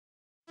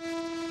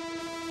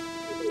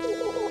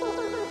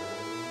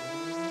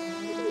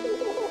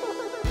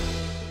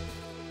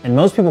And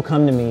most people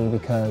come to me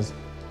because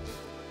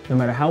no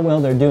matter how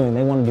well they're doing,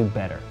 they want to do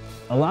better.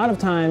 A lot of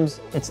times,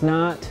 it's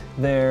not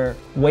their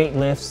weight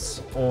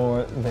lifts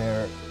or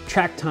their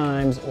track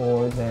times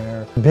or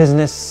their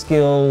business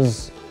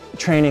skills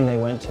training they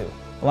went to.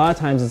 A lot of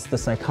times, it's the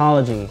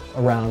psychology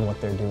around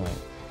what they're doing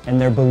and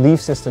their belief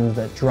systems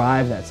that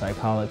drive that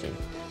psychology.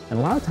 And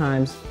a lot of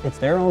times, it's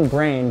their own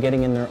brain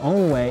getting in their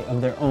own way of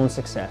their own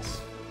success.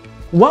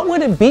 What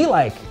would it be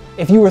like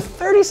if you were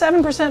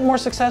 37% more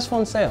successful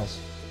in sales,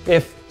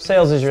 if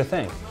sales is your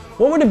thing?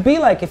 What would it be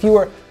like if you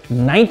were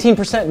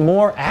 19%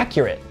 more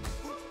accurate?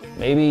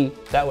 Maybe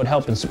that would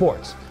help in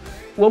sports.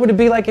 What would it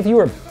be like if you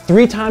were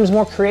 3 times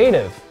more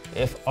creative,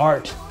 if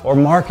art or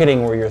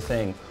marketing were your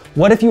thing?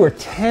 What if you were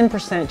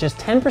 10%, just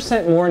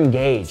 10% more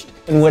engaged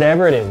in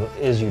whatever it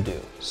is you do?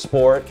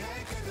 Sport,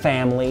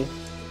 family,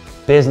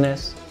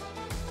 business.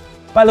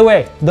 By the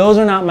way, those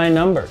are not my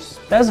numbers.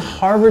 That's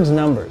Harvard's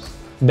numbers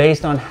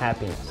based on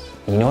happiness.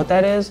 And you know what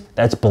that is?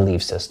 That's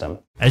belief system.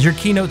 As your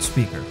keynote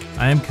speaker,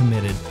 I am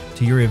committed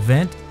to your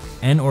event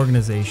and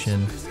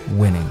organization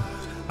winning.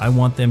 I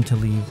want them to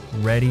leave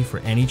ready for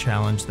any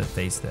challenge that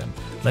face them.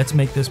 Let's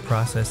make this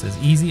process as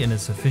easy and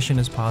as efficient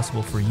as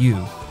possible for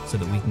you so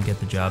that we can get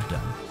the job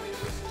done.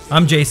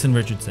 I'm Jason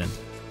Richardson.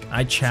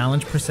 I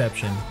challenge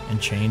perception and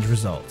change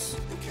results.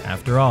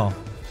 After all,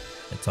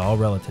 it's all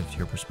relative to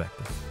your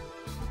perspective.